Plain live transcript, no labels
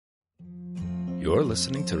You're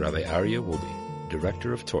listening to Rabbi Aryeh Wolbe,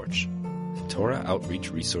 Director of Torch, the Torah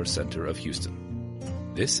Outreach Resource Center of Houston.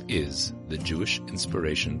 This is the Jewish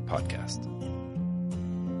Inspiration Podcast.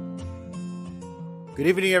 Good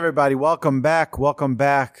evening, everybody. Welcome back. Welcome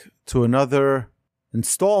back to another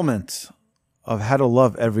installment of How to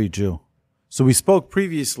Love Every Jew. So we spoke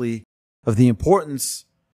previously of the importance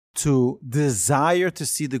to desire to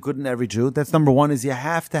see the good in every Jew. That's number one, is you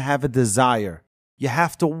have to have a desire. You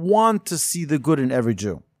have to want to see the good in every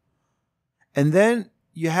Jew. And then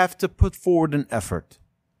you have to put forward an effort.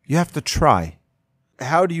 You have to try.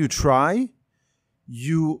 How do you try?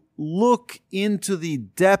 You look into the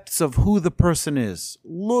depths of who the person is.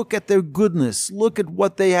 Look at their goodness. Look at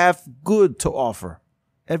what they have good to offer.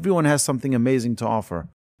 Everyone has something amazing to offer.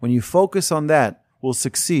 When you focus on that, we'll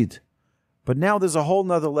succeed. But now there's a whole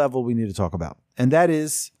nother level we need to talk about. And that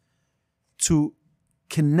is to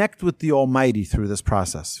connect with the Almighty through this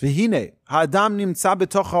process. V'hine, ha'adam nimtza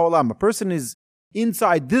betoch ha'olam. A person is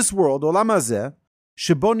inside this world, olam hazeh,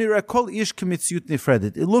 shebo nireh kol ish k'mitziut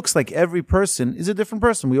nifredet. It looks like every person is a different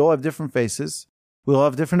person. We all have different faces. We all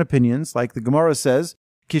have different opinions. Like the Gemara says,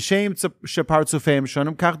 kishem shepartzufeim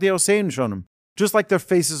shonim, kach deoseim shonim. Just like their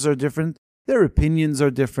faces are different, their opinions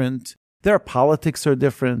are different, their politics are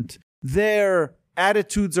different, their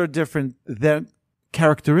attitudes are different, their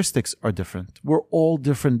characteristics are different. We're all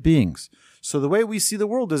different beings. So the way we see the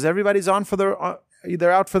world is everybody's on for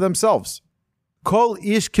they're out for themselves. Kol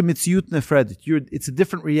ish k'mitziut nefredet. It's a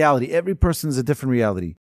different reality. Every person is a different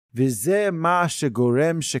reality. V'zeh ma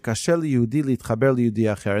shegorem shekashe liyehudi litchaber liyehudi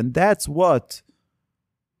acher. And that's what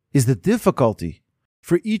is the difficulty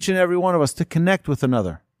for each and every one of us to connect with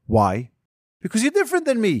another. Why? Because you're different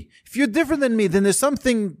than me. If you're different than me, then there's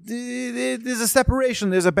a separation,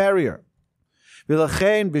 there's a barrier. In order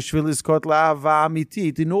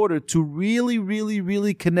to really, really,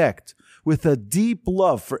 really connect with a deep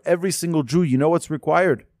love for every single Jew, you know what's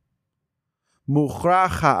required? The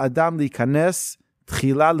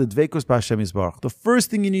first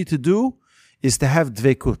thing you need to do is to have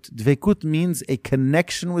dvekut. Dvekut means a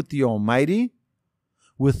connection with the Almighty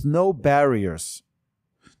with no barriers.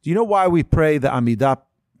 Do you know why we pray the Amidah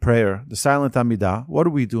prayer, the silent Amidah? What do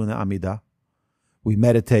we do in the Amidah? We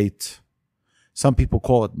meditate. Some people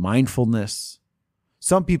call it mindfulness.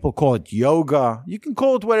 Some people call it yoga. You can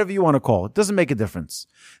call it whatever you want to call it. It doesn't make a difference.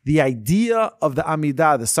 The idea of the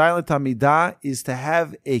Amidah, the silent Amidah, is to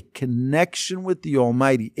have a connection with the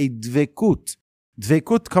Almighty, a dvekut.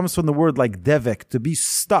 Dvekut comes from the word like devek, to be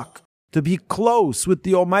stuck, to be close with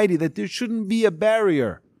the Almighty, that there shouldn't be a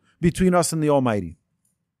barrier between us and the Almighty.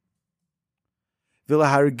 To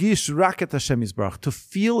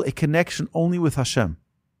feel a connection only with Hashem.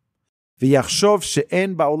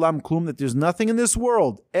 That there's nothing in this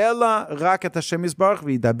world. And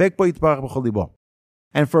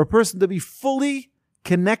for a person to be fully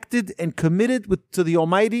connected and committed to the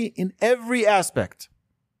Almighty in every aspect.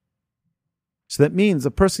 So that means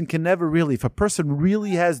a person can never really, if a person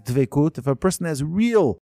really has dvekut, if a person has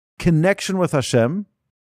real connection with Hashem,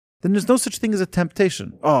 then there's no such thing as a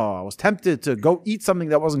temptation. Oh, I was tempted to go eat something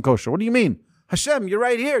that wasn't kosher. What do you mean? Hashem, you're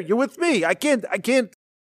right here. You're with me. I can't.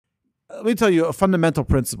 Let me tell you a fundamental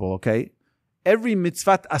principle, okay? Every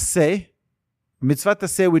mitzvah aseh,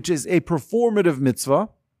 which is a performative mitzvah,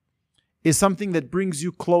 is something that brings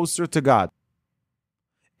you closer to God.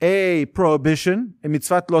 A prohibition, a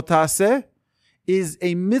mitzvah lo ta'aseh, is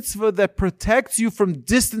a mitzvah that protects you from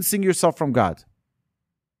distancing yourself from God.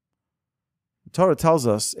 The Torah tells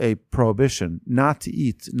us a prohibition not to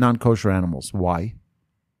eat non-kosher animals. Why?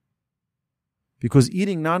 Because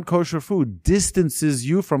eating non-kosher food distances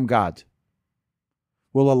you from God.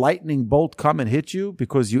 Will a lightning bolt come and hit you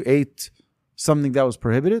because you ate something that was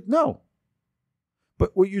prohibited? No.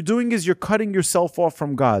 But what you're doing is you're cutting yourself off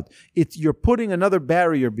from God. You're putting another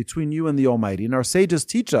barrier between you and the Almighty. And our sages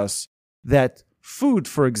teach us that food,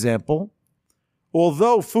 for example,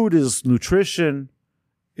 although food is nutrition,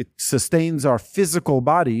 it sustains our physical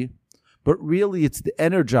body, but really it's the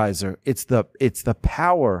energizer, it's the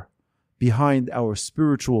power behind our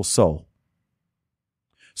spiritual soul.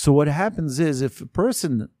 So what happens is, if a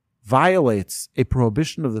person violates a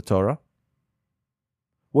prohibition of the Torah,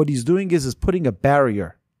 what he's doing is putting a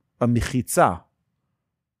barrier, a mechitza,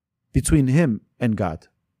 between him and God.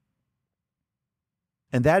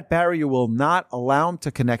 And that barrier will not allow him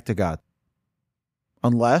to connect to God.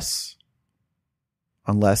 Unless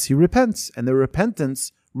he repents. And the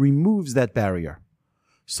repentance removes that barrier.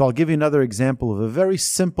 So I'll give you another example of a very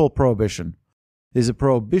simple prohibition. There's a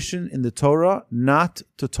prohibition in the Torah not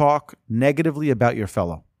to talk negatively about your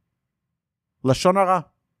fellow. Lashon hara.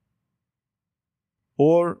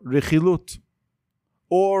 Or rechilut.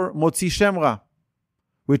 or motzi shemra,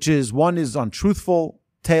 which is one is untruthful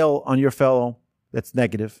tale on your fellow, that's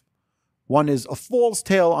negative. One is a false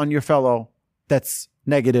tale on your fellow, that's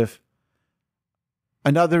negative.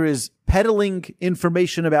 Another is peddling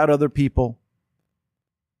information about other people.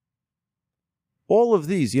 All of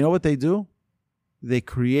these, you know what they do? They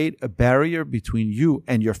create a barrier between you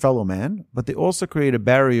and your fellow man, but they also create a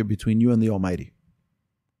barrier between you and the Almighty.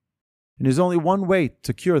 And there's only one way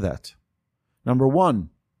to cure that. Number one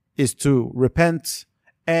is to repent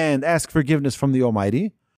and ask forgiveness from the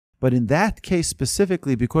Almighty. But in that case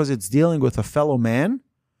specifically, because it's dealing with a fellow man,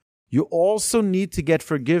 you also need to get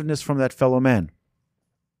forgiveness from that fellow man.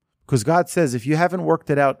 Because God says, if you haven't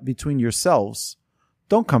worked it out between yourselves,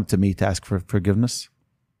 don't come to me to ask for forgiveness.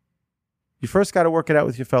 You first got to work it out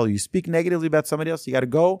with your fellow. You speak negatively about somebody else, you got to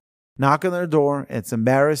go, knock on their door. It's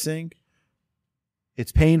embarrassing.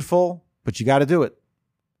 It's painful, but you got to do it.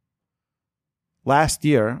 Last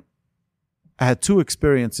year, I had two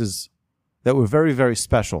experiences that were very, very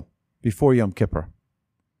special before Yom Kippur.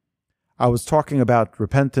 I was talking about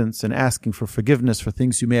repentance and asking for forgiveness for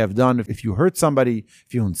things you may have done. If you hurt somebody,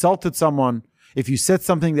 if you insulted someone, if you said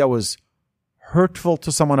something that was hurtful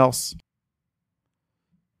to someone else.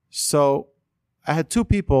 So I had two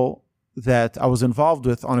people that I was involved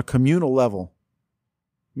with on a communal level.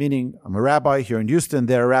 Meaning, I'm a rabbi here in Houston,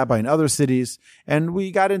 they're a rabbi in other cities, and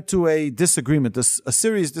we got into a disagreement, a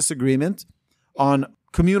serious disagreement on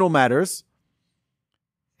communal matters.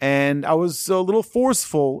 And I was a little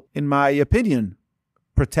forceful in my opinion,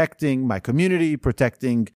 protecting my community,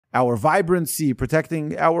 protecting our vibrancy,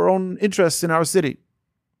 protecting our own interests in our city.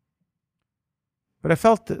 But I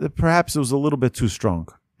felt that perhaps it was a little bit too strong,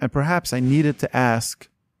 and perhaps I needed to ask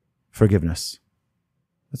forgiveness.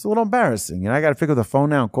 It's a little embarrassing, and I got to pick up the phone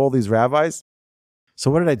now and call these rabbis. So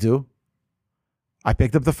what did I do? I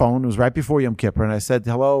picked up the phone. It was right before Yom Kippur, and I said,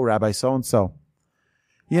 hello, Rabbi so-and-so.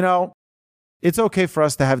 You know, it's okay for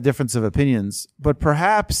us to have difference of opinions, but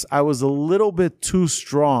perhaps I was a little bit too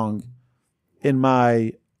strong in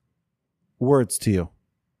my words to you.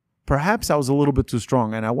 Perhaps I was a little bit too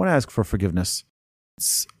strong, and I want to ask for forgiveness.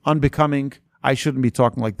 It's unbecoming. I shouldn't be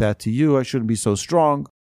talking like that to you. I shouldn't be so strong.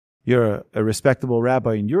 You're a respectable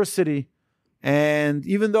rabbi in your city. And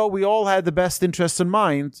even though we all had the best interests in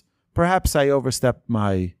mind, perhaps I overstepped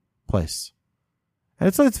my place. And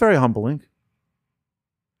it's very humbling.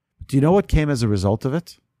 Do you know what came as a result of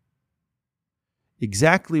it?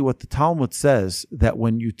 Exactly what the Talmud says, that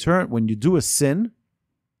when you do a sin,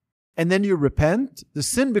 and then you repent, the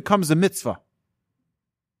sin becomes a mitzvah.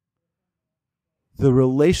 The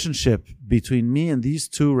relationship between me and these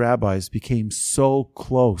two rabbis became so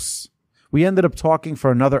close. We ended up talking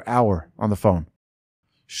for another hour on the phone.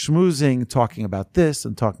 Schmoozing, talking about this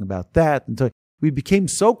and talking about that. We became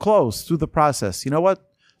so close through the process. You know what?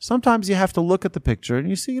 Sometimes you have to look at the picture and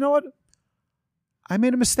you see, you know what? I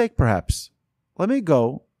made a mistake perhaps. Let me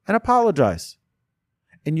go and apologize.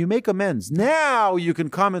 And you make amends. Now you can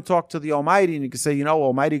come and talk to the Almighty and you can say, you know,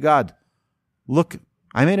 Almighty God, look,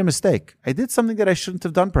 I made a mistake. I did something that I shouldn't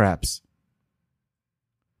have done perhaps.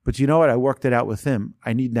 But you know what? I worked it out with him.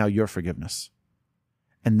 I need now your forgiveness.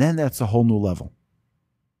 And then that's a whole new level.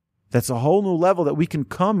 That's a whole new level that we can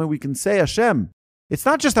come and we can say, Hashem, it's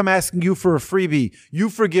not just I'm asking you for a freebie. You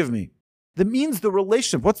forgive me. That means the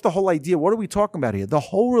relationship. What's the whole idea? What are we talking about here? The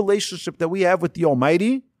whole relationship that we have with the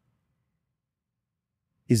Almighty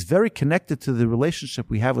is very connected to the relationship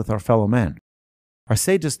we have with our fellow man. Our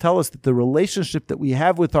sages tell us that the relationship that we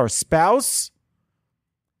have with our spouse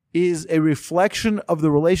is a reflection of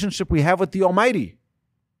the relationship we have with the Almighty.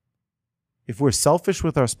 If we're selfish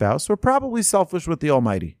with our spouse, we're probably selfish with the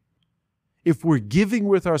Almighty. If we're giving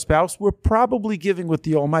with our spouse, we're probably giving with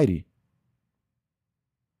the Almighty.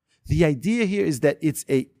 The idea here is that it's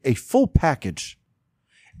a full package.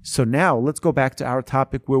 So now let's go back to our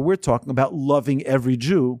topic where we're talking about loving every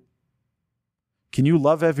Jew. Can you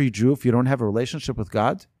love every Jew if you don't have a relationship with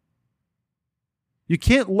God? You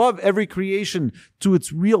can't love every creation to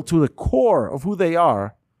its real, to the core of who they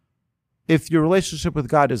are, if your relationship with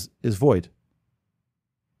God is void,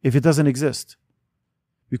 if it doesn't exist.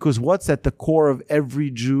 Because what's at the core of every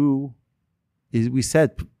Jew is, we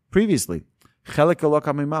said previously, chelek elok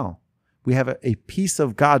hamimal. We have a piece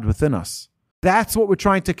of God within us. That's what we're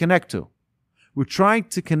trying to connect to. We're trying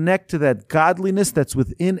to connect to that godliness that's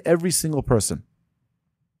within every single person.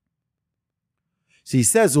 So he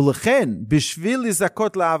says, "Ulechen bishvil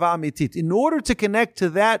lizakot la'ava amitit." In order to connect to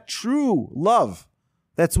that true love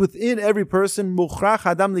that's within every person, muchrach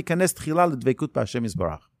adam likanes tchila ledveikut b'Hashem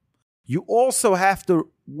yisbarach. You also have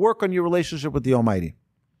to work on your relationship with the Almighty.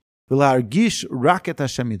 V'la'argish rak et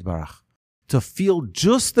Hashem yitbarach. to feel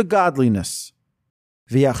just the godliness.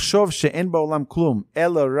 V'yachshov she'en ba'olam klum,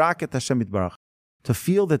 ela rak et Hashem yitbarach. To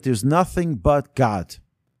feel that there's nothing but God.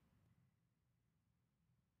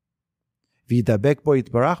 V'yidabek bo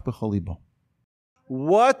yitbarach b'chol libo.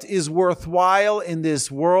 What is worthwhile in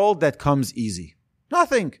this world that comes easy?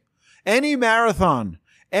 Nothing. Any marathon,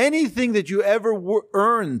 anything that you ever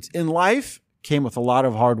earned in life came with a lot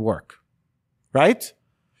of hard work. Right?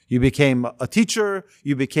 You became a teacher,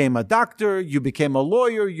 you became a doctor, you became a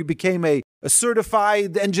lawyer, you became a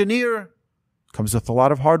certified engineer. It comes with a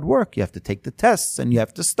lot of hard work. You have to take the tests and you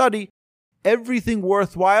have to study. Everything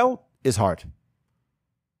worthwhile is hard.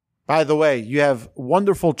 By the way, you have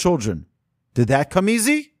wonderful children. Did that come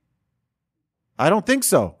easy? I don't think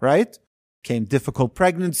so, right? Came difficult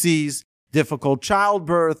pregnancies, difficult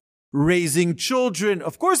childbirth, raising children.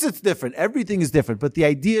 Of course it's different. Everything is different. But the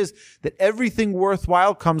idea is that everything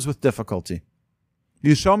worthwhile comes with difficulty.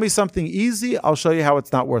 You show me something easy, I'll show you how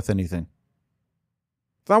it's not worth anything.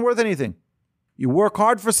 It's not worth anything. You work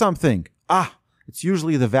hard for something. It's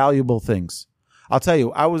usually the valuable things. I'll tell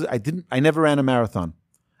you, I never ran a marathon.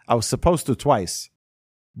 I was supposed to twice.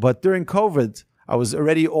 But during COVID, I was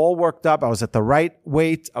already all worked up. I was at the right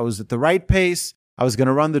weight. I was at the right pace. I was going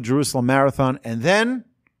to run the Jerusalem Marathon. And then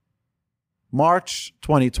March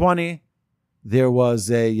 2020, there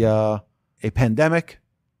was a pandemic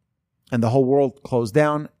and the whole world closed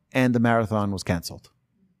down and the marathon was canceled.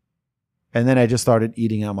 And then I just started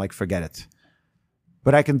eating. I'm like, forget it.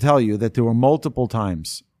 But I can tell you that there were multiple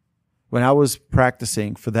times when I was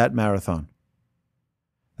practicing for that marathon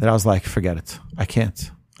that I was like, forget it. I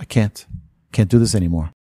can't do this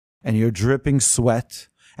anymore. And you're dripping sweat.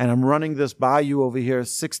 And I'm running this bayou over here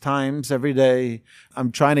 6 times every day.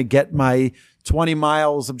 I'm trying to get my 20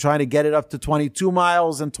 miles. I'm trying to get it up to 22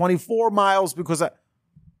 miles and 24 miles because it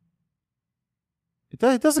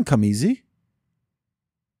doesn't come easy.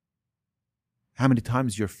 How many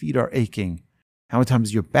times your feet are aching? How many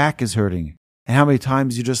times your back is hurting? And how many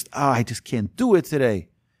times you I just can't do it today.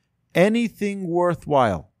 Anything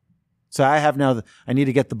worthwhile. So I need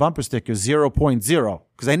to get the bumper sticker 0.0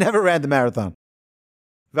 because I never ran the marathon.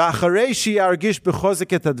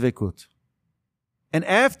 And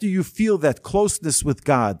after you feel that closeness with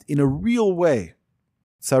God in a real way,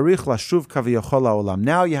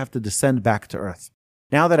 now you have to descend back to earth.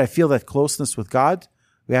 Now that I feel that closeness with God,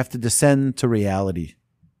 we have to descend to reality.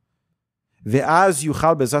 Then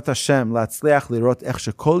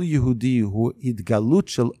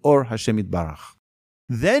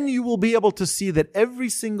you will be able to see that every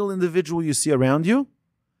single individual you see around you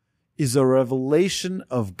is a revelation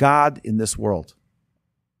of God in this world.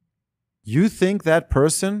 You think that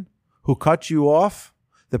person who cut you off,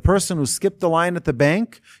 the person who skipped the line at the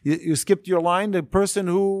bank, you skipped your line, the person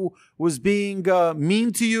who was being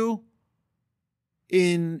mean to you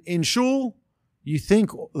in shul, you think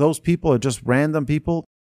those people are just random people?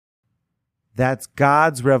 That's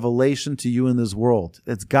God's revelation to you in this world.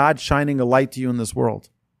 That's God shining a light to you in this world.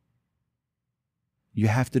 You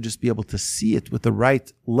have to just be able to see it with the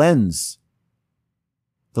right lens,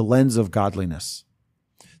 the lens of godliness.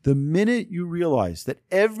 The minute you realize that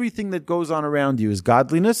everything that goes on around you is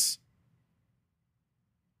godliness,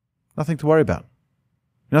 nothing to worry about,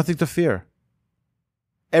 nothing to fear.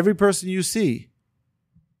 Every person you see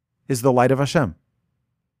is the light of Hashem.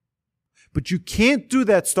 But you can't do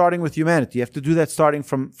that starting with humanity. You have to do that starting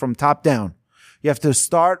from top down. You have to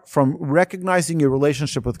start from recognizing your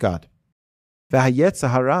relationship with God.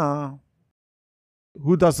 V'hayetzahara.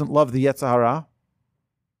 Who doesn't love the Yetzahara?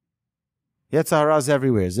 Yetzahara is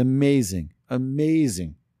everywhere. It's amazing.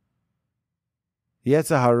 Amazing.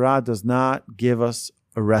 Yetzahara does not give us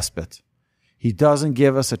a respite. He doesn't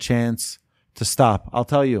give us a chance to stop. I'll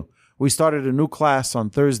tell you, we started a new class on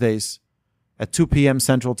Thursdays at 2 p.m.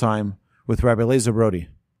 Central Time with Rabbi Aryeh Wolbe.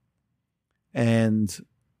 And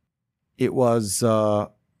it was,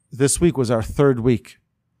 this week was our 3rd week.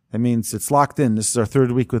 That means it's locked in. This is our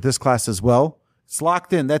 3rd week with this class as well. It's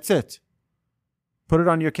locked in. That's it. Put it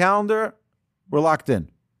on your calendar. We're locked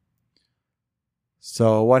in.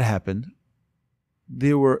 So what happened?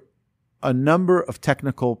 There were a number of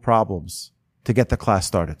technical problems to get the class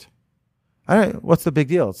started. All right, what's the big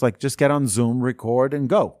deal? It's like just get on Zoom, record, and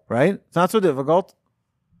go, right? It's not so difficult.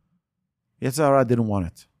 Yetzirah didn't want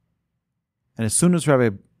it. And as soon as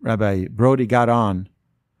Rabbi Brody got on,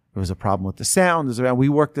 there was a problem with the sound. We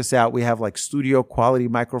worked this out. We have like studio quality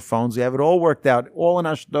microphones. We have it all worked out, all in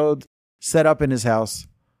Ashdod, set up in his house.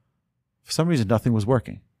 For some reason, nothing was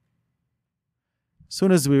working. As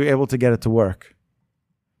soon as we were able to get it to work,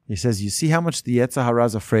 he says, you see how much the Yetzirah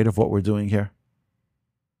is afraid of what we're doing here?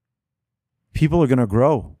 People are going to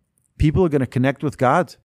grow. people are going to connect with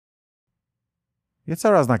God? Yetzer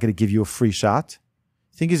Hara is not going to give you a free shot.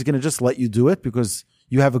 You think he's going to just let you do it because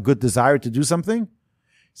you have a good desire to do something?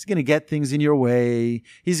 He's going to get things in your way.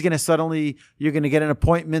 He's going to you're going to get an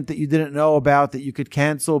appointment that you didn't know about that you could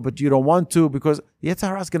cancel, but you don't want to, because Yetzer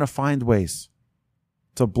Hara is going to find ways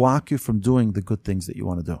to block you from doing the good things that you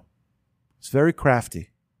want to do. It's very crafty.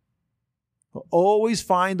 He'll always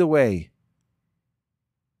find a way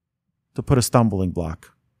to put a stumbling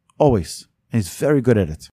block. Always. And he's very good at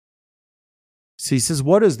it. So he says,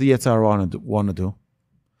 what does the Yetzer Hara want to do?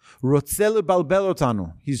 Rotzel balbel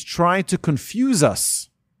otanu. He's trying to confuse us.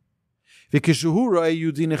 When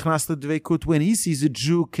he sees a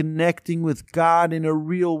Jew connecting with God in a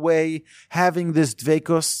real way, having this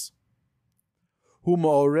dveikos,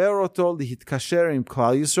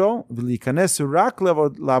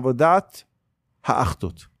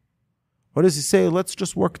 what does he say? Let's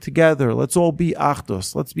just work together. Let's all be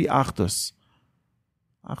achdos. Let's be achdos.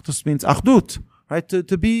 Achdos means achdut, right?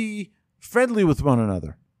 To be friendly with one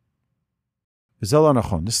another. This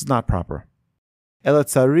is not proper.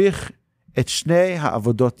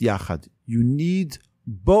 You need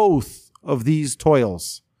both of these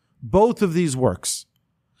toils, both of these works.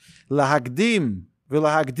 Lahagdim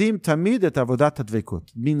tamid et avodat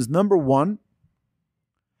hadveikut. Means number one,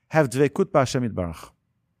 have dveikut b'Hashem Yitbarach.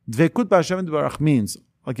 Dveikut b'Hashem Yitbarach means,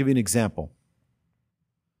 I'll give you an example.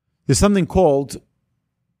 There's something called,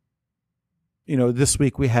 this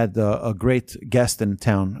week we had a great guest in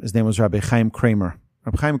town. His name was Rabbi Chaim Kramer.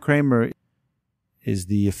 Rabbi Chaim Kramer is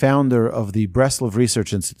the founder of the Breslov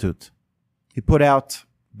Research Institute. He put out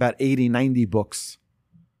about 80, 90 books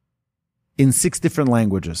in 6 different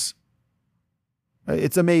languages.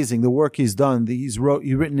 It's amazing the work he's done. He's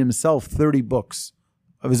written himself 30 books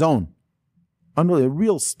of his own. Unbelievable, a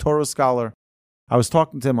real Torah scholar. I was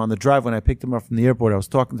talking to him on the drive when I picked him up from the airport. I was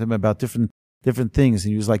talking to him about different things,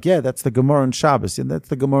 and he was like, "Yeah, that's the Gemara in Shabbos, and that's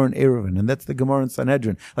the Gemara in Eruvin, and that's the Gemara in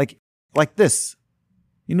Sanhedrin." Like this.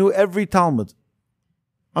 He knew every Talmud.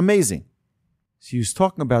 Amazing. So he was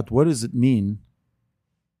talking about what does it mean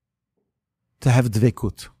to have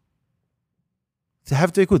dveikut. To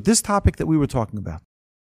have dveikut, this topic that we were talking about.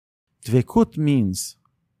 Dveikut means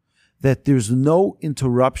that there's no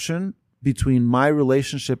interruption between my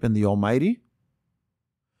relationship and the Almighty.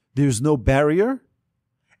 There's no barrier,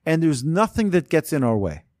 and there's nothing that gets in our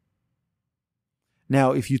way.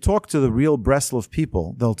 Now, if you talk to the real Breslov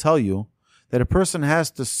people, they'll tell you that a person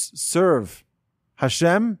has to serve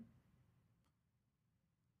Hashem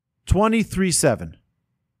 24/7.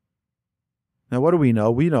 Now, what do we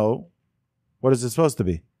know? We know, what is it supposed to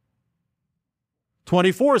be?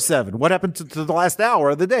 24/7. What happened to the last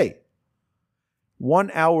hour of the day?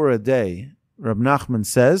 1 hour a day, Reb Nachman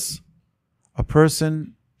says, a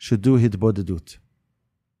person should do hitbodedut.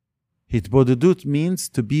 Hitbodedut means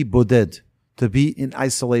to be boded, to be in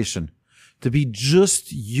isolation, to be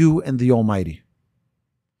just you and the Almighty.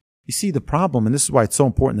 You see the problem, and this is why it's so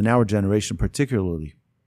important in our generation particularly,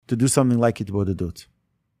 to do something like hitbodedut,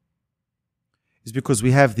 is because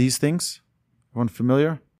we have these things. Everyone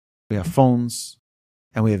familiar? We have phones,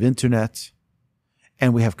 and we have internet,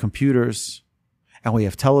 and we have computers, and we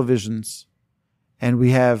have televisions, and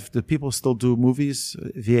we have, do people still do movies,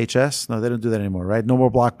 VHS? No, they don't do that anymore, right? No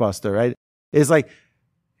more Blockbuster, right? It's like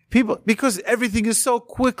people, because everything is so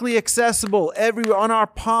quickly accessible, everywhere, on our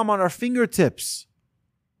palm, on our fingertips.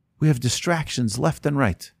 We have distractions left and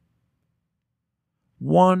right.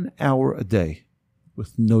 1 hour a day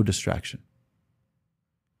with no distraction.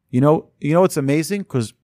 You know what's amazing?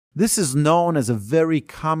 Because this is known as a very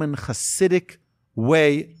common Hasidic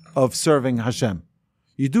way of serving Hashem.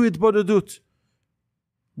 You do it bodedut.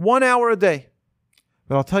 1 hour a day.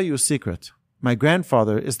 But I'll tell you a secret. My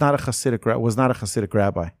grandfather was not a Hasidic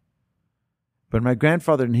rabbi. But my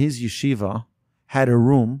grandfather in his yeshiva had a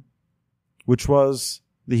room which was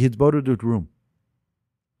the hitbodedut room.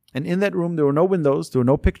 And in that room there were no windows, there were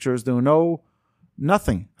no pictures, there were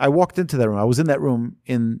nothing. I walked into that room. I was in that room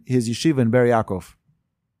in his yeshiva in Ber Yaakov.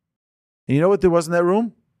 And you know what there was in that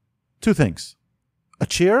room? 2 things. A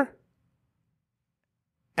chair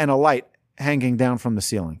and a light hanging down from the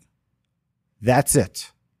ceiling. That's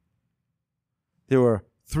it. There were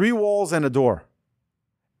 3 walls and a door.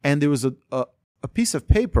 And there was a piece of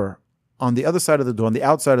paper on the other side of the door, on the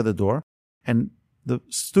outside of the door, and the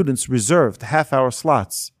students reserved half-hour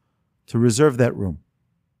slots to reserve that room.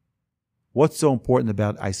 What's so important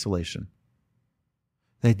about isolation?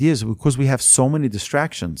 The idea is because we have so many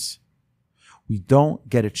distractions, we don't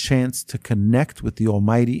get a chance to connect with the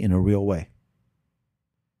Almighty in a real way.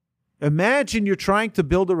 Imagine you're trying to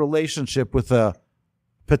build a relationship with a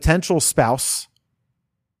potential spouse,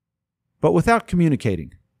 but without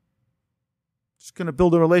communicating. Just going to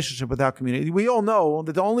build a relationship without communicating. We all know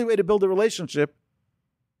that the only way to build a relationship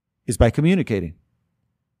is by communicating.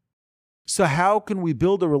 So how can we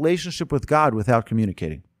build a relationship with God without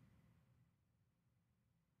communicating?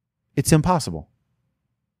 It's impossible.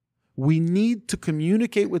 We need to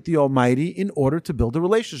communicate with the Almighty in order to build a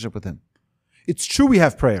relationship with Him. It's true we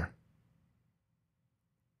have prayer.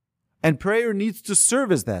 And prayer needs to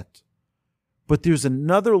serve as that. But there's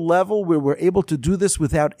another level where we're able to do this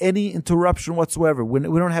without any interruption whatsoever. We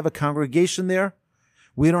don't have a congregation there.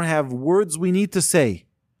 We don't have words we need to say.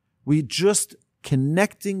 We just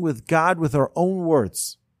connecting with God with our own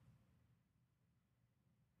words.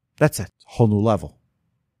 That's it. Whole new level.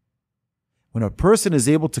 When a person is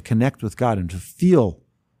able to connect with God and to feel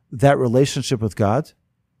that relationship with God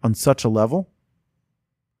on such a level,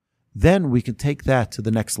 then we can take that to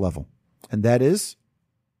the next level. And that is,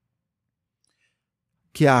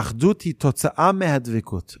 that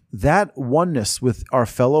oneness with our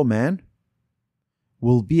fellow man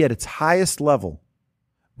will be at its highest level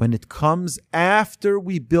when it comes after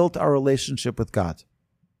we built our relationship with God.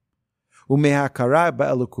 When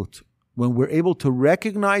we're able to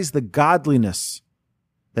recognize the godliness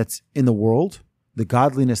that's in the world, the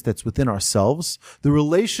godliness that's within ourselves, the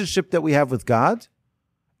relationship that we have with God,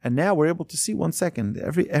 and now we're able to see, one second,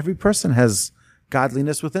 every person has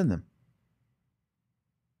godliness within them.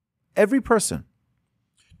 Every person.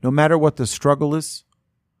 No matter what the struggle is,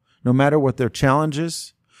 no matter what their challenge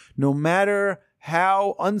is, no matter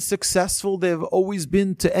how unsuccessful they've always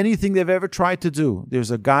been to anything they've ever tried to do, there's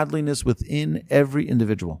a godliness within every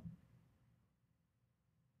individual.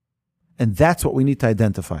 And that's what we need to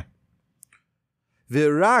identify.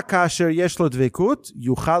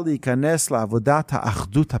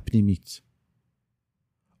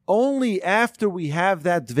 Only after we have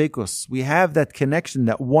that dvekus, we have that connection,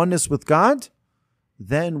 that oneness with God,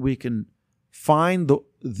 then we can find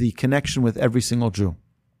the connection with every single Jew,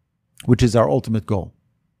 which is our ultimate goal.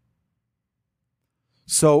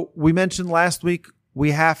 So we mentioned last week,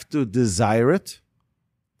 we have to desire it.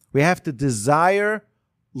 We have to desire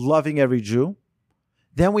loving every Jew.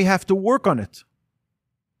 Then we have to work on it.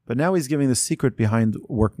 But now he's giving the secret behind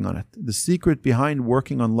working on it. The secret behind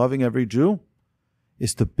working on loving every Jew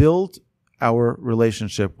is to build our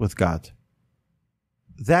relationship with God.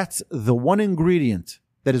 That's the one ingredient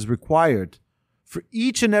that is required for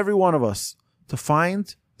each and every one of us to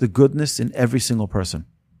find the goodness in every single person.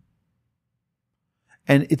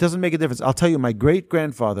 And it doesn't make a difference. I'll tell you, my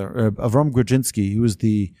great-grandfather, Avram Grudzinski, he was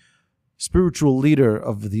the spiritual leader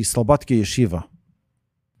of the Slobodka Yeshiva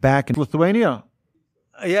back in Lithuania.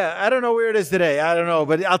 Yeah, I don't know where it is today. I don't know,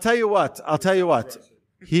 but I'll tell you what.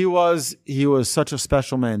 He was such a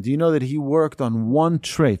special man. Do you know that he worked on one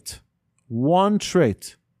trait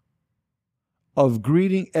of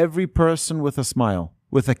greeting every person with a smile,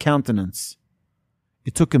 with a countenance?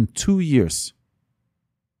 It took him 2 years.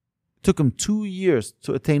 It took him 2 years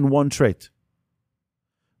to attain one trait.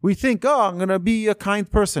 We think, I'm going to be a kind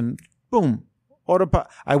person. Boom.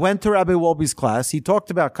 I went to Rabbi Wolbe's class. He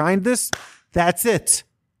talked about kindness. That's it.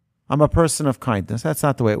 I'm a person of kindness. That's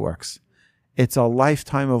not the way it works. It's a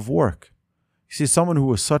lifetime of work. You see, someone who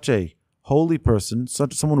was such a holy person,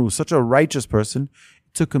 someone who was such a righteous person,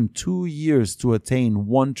 it took him 2 years to attain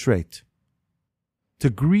one trait. To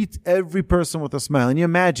greet every person with a smile. And you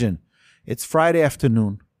imagine, it's Friday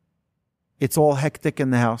afternoon. It's all hectic in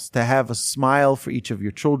the house. To have a smile for each of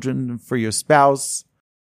your children, for your spouse.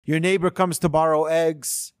 Your neighbor comes to borrow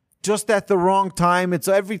eggs just at the wrong time.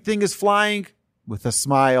 Everything is flying with a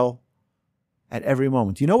smile at every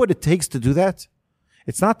moment. You know what it takes to do that?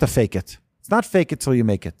 It's not to fake it. It's not fake it till you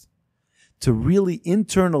make it. To really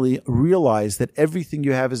internally realize that everything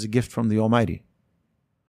you have is a gift from the Almighty.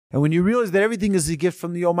 And when you realize that everything is a gift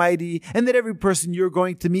from the Almighty and that every person you're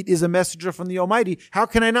going to meet is a messenger from the Almighty, how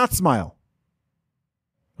can I not smile?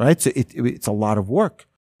 Right? So it's a lot of work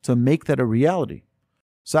to make that a reality.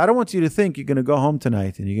 So I don't want you to think you're going to go home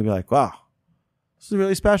tonight and you're going to be like, wow, this is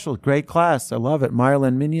really special. Great class. I love it.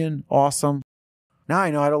 Marilyn Minion. Awesome. Now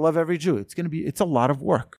I know how to love every Jew. It's a lot of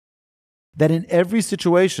work. That in every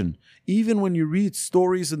situation, even when you read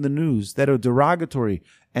stories in the news that are derogatory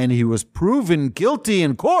and he was proven guilty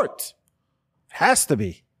in court, it has to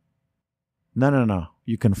be. No.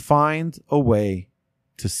 You can find a way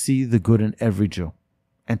to see the good in every Jew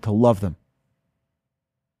and to love them.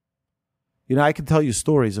 You know, I can tell you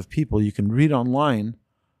stories of people you can read online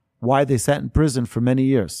why they sat in prison for many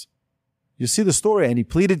years. You see the story, and he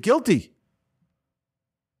pleaded guilty.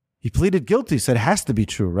 Said it has to be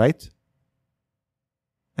true, right?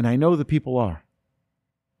 And I know the people are.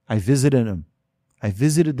 I visited him. I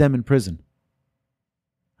visited them in prison.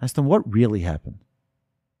 I asked them what really happened.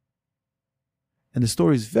 And the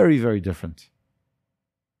story is very, very different.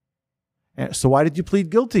 So why did you plead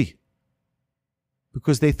guilty?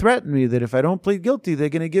 Because they threatened me that if I don't plead guilty, they're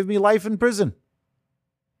going to give me life in prison.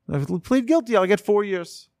 If I plead guilty, I'll get 4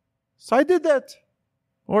 years. So I did that.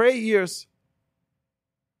 Or 8 years.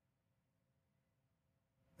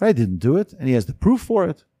 But I didn't do it, and he has the proof for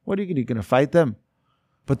it. What are you going to fight them?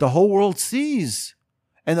 But the whole world sees.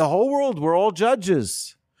 And the whole world, we're all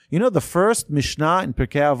judges. You know the first Mishnah in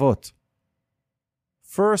Pirkei Avot.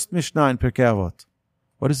 First Mishnah in Pirkei Avot.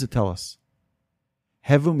 What does it tell us?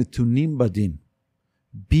 Hevu mitunim badin.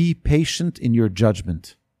 Be patient in your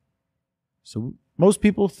judgment. So most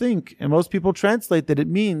people think, and most people translate that it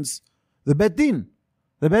means the Bet Din.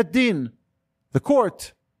 The Bet Din, the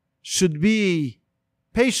court, should be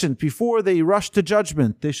patient before they rush to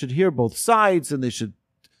judgment. They should hear both sides and they should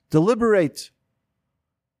deliberate.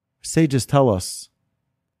 Sages tell us,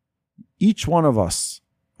 each one of us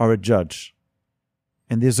are a judge.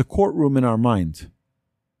 And there's a courtroom in our mind.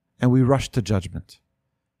 And we rush to judgment.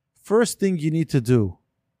 First thing you need to do,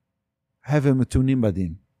 have a mitunim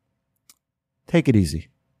badim. Take it easy.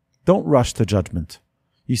 Don't rush to judgment.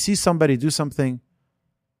 You see somebody do something,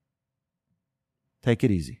 take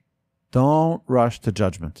it easy. Don't rush to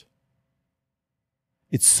judgment.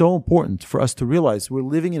 It's so important for us to realize we're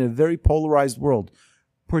living in a very polarized world,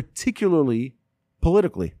 particularly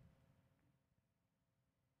politically.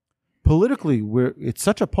 Politically, it's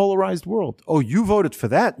such a polarized world. Oh, you voted for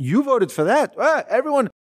that. You voted for that. Everyone,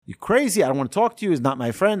 you're crazy. I don't want to talk to you. He's not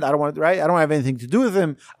my friend. I don't have anything to do with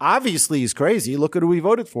him. Obviously, he's crazy. Look at who he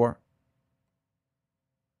voted for.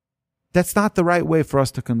 That's not the right way for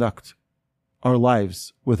us to conduct our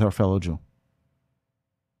lives with our fellow Jew.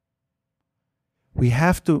 We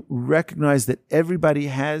have to recognize that everybody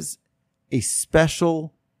has a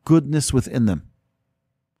special goodness within them.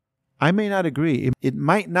 I may not agree. It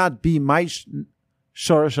might not be my sharash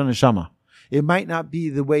neshama. It might not be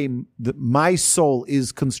the way that my soul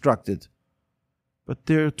is constructed. But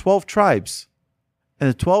there are 12 tribes. And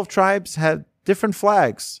the 12 tribes had different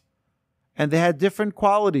flags. And they had different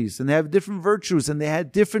qualities. And they have different virtues. And they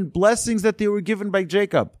had different blessings that they were given by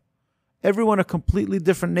Jacob. Everyone a completely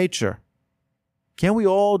different nature. Can't we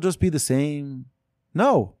all just be the same?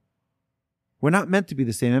 No. We're not meant to be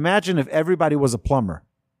the same. Imagine if everybody was a plumber.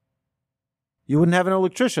 You wouldn't have an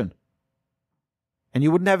electrician. And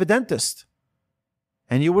you wouldn't have a dentist.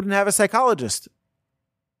 And you wouldn't have a psychologist.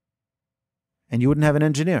 And you wouldn't have an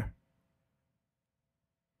engineer.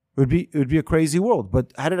 It would be a crazy world.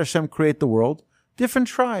 But how did Hashem create the world? Different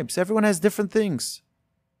tribes. Everyone has different things.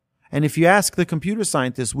 And if you ask the computer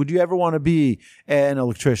scientist, would you ever want to be an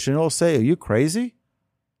electrician? He'll say, are you crazy?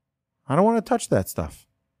 I don't want to touch that stuff.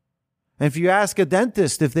 And if you ask a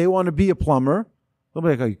dentist if they want to be a plumber, they'll be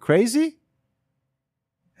like, are you crazy?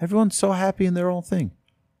 Everyone's so happy in their own thing.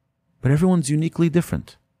 But everyone's uniquely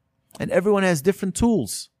different. And everyone has different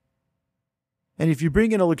tools. And if you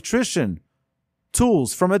bring an electrician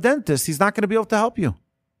tools from a dentist, he's not going to be able to help you.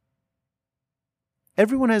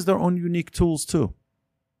 Everyone has their own unique tools too.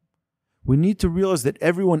 We need to realize that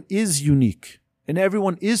everyone is unique and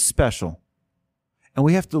everyone is special. And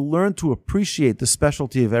we have to learn to appreciate the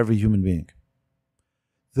specialty of every human being.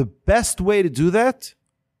 The best way to do that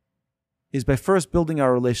is by first building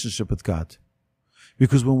our relationship with God.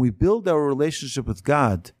 Because when we build our relationship with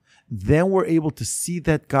God, then we're able to see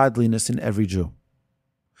that godliness in every Jew.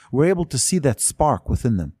 We're able to see that spark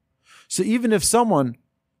within them. So even if someone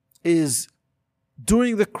is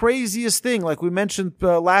doing the craziest thing, like we mentioned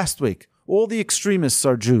last week, all the extremists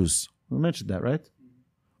are Jews. We mentioned that, right?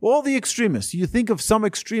 All the extremists. You think of some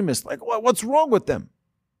extremists, like, what's wrong with them?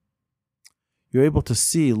 You're able to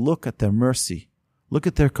see, look at their mercy. Look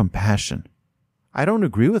at their compassion. I don't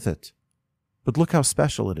agree with it, but look how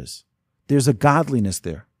special it is. There's a godliness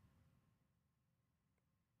there.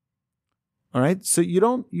 All right? So you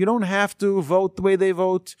don't have to vote the way they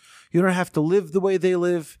vote. You don't have to live the way they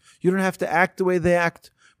live. You don't have to act the way they act,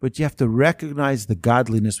 but you have to recognize the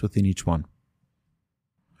godliness within each one.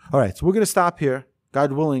 All right, so we're going to stop here.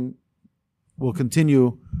 God willing, we'll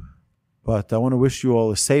continue, but I want to wish you all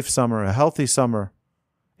a safe summer, a healthy summer,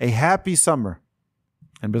 a happy summer,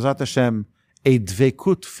 and B'ezrat Hashem, a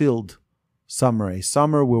dveikut-filled summer, a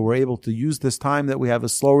summer where we're able to use this time that we have a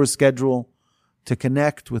slower schedule to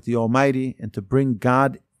connect with the Almighty and to bring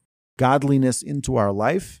godliness into our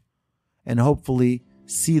life, and hopefully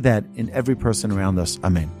see that in every person around us.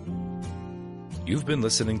 Amen. You've been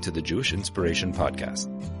listening to the Jewish Inspiration Podcast,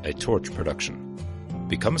 a Torch production.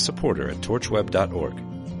 Become a supporter at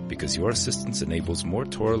torchweb.org. because your assistance enables more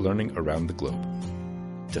Torah learning around the globe.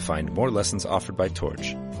 To find more lessons offered by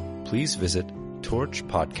Torch, please visit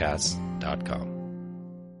torchpodcasts.com.